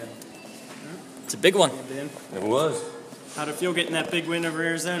It's a big one. It was. How'd it feel getting that big win over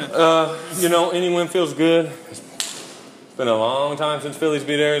Arizona? Any win feels good. It's been a long time since Phillies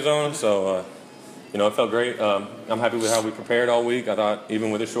beat Arizona, so, it felt great. I'm happy with how we prepared all week. I thought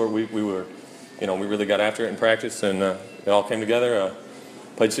even with a short week, we really got after it in practice, and it all came together.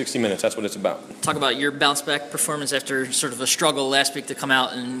 Played 60 minutes. That's what it's about. Talk about your bounce-back performance after sort of a struggle last week to come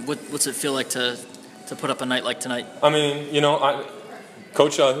out, and what's it feel like to put up a night like tonight? I mean,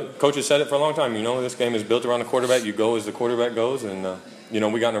 Coach has said it for a long time. This game is built around the quarterback. You go as the quarterback goes, and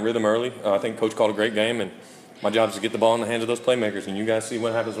we got in a rhythm early. I think Coach called a great game, and my job is to get the ball in the hands of those playmakers, and you guys see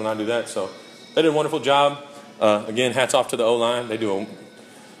what happens when I do that. So they did a wonderful job. Again, hats off to the O-line.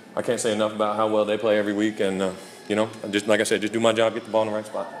 I can't say enough about how well they play every week, and just like I said, just do my job, get the ball in the right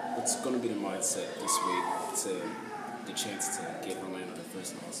spot. What's going to be the mindset this week to the chance to get Orlando their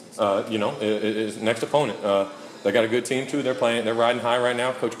first losses? It's next opponent. They got a good team too. They're riding high right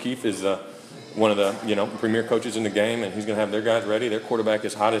now. Coach Keefe is one of the premier coaches in the game, and he's going to have their guys ready. Their quarterback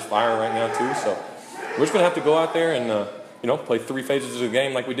is hot as fire right now too. So we're just going to have to go out there and play 3 phases of the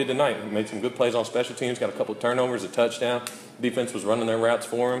game like we did tonight. We made some good plays on special teams. Got a couple of turnovers, a touchdown. Defense was running their routes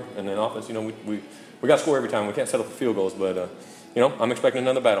for them, and then offense. We got to score every time. We can't settle for field goals, but I'm expecting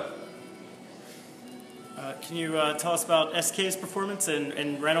another battle. Can you tell us about SK's performance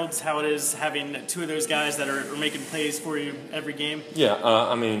and Reynolds, how it is having 2 of those guys that are making plays for you every game? Yeah,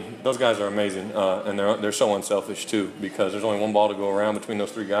 those guys are amazing, and they're so unselfish too, because there's only one ball to go around between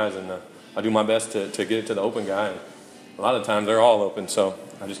those 3 guys, and I do my best to get it to the open guy. And a lot of times they're all open, so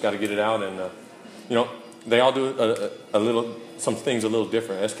I just got to get it out, and they all do some things a little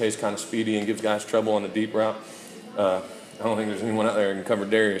different. SK's kind of speedy and gives guys trouble on the deep route. I don't think there's anyone out there who can cover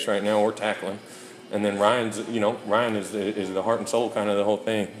Darius right now or tackling. And then Ryan is the heart and soul kind of the whole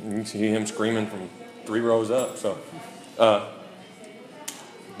thing. You see him screaming from 3 rows up. So,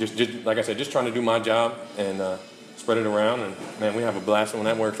 just like I said, just trying to do my job and spread it around. And man, we have a blast when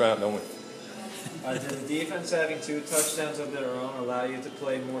that works out, don't we? Did the defense having 2 touchdowns of their own allow you to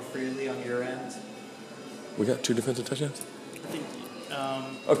play more freely on your end? We got 2 defensive touchdowns. I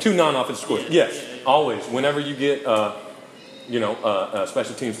think. 2 non-offensive scores. Yes, always. Whenever you get. A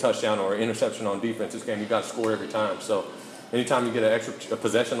special teams touchdown or an interception on defense this game, you got to score every time. So anytime you get an extra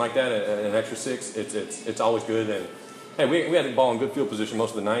possession like that, an extra 6, it's always good. And hey, we had the ball in good field position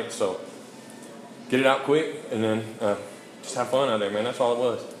most of the night, so get it out quick and then just have fun out there, man. That's all it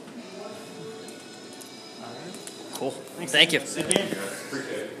was. Cool. Thank you. Good game.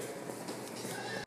 Appreciate it.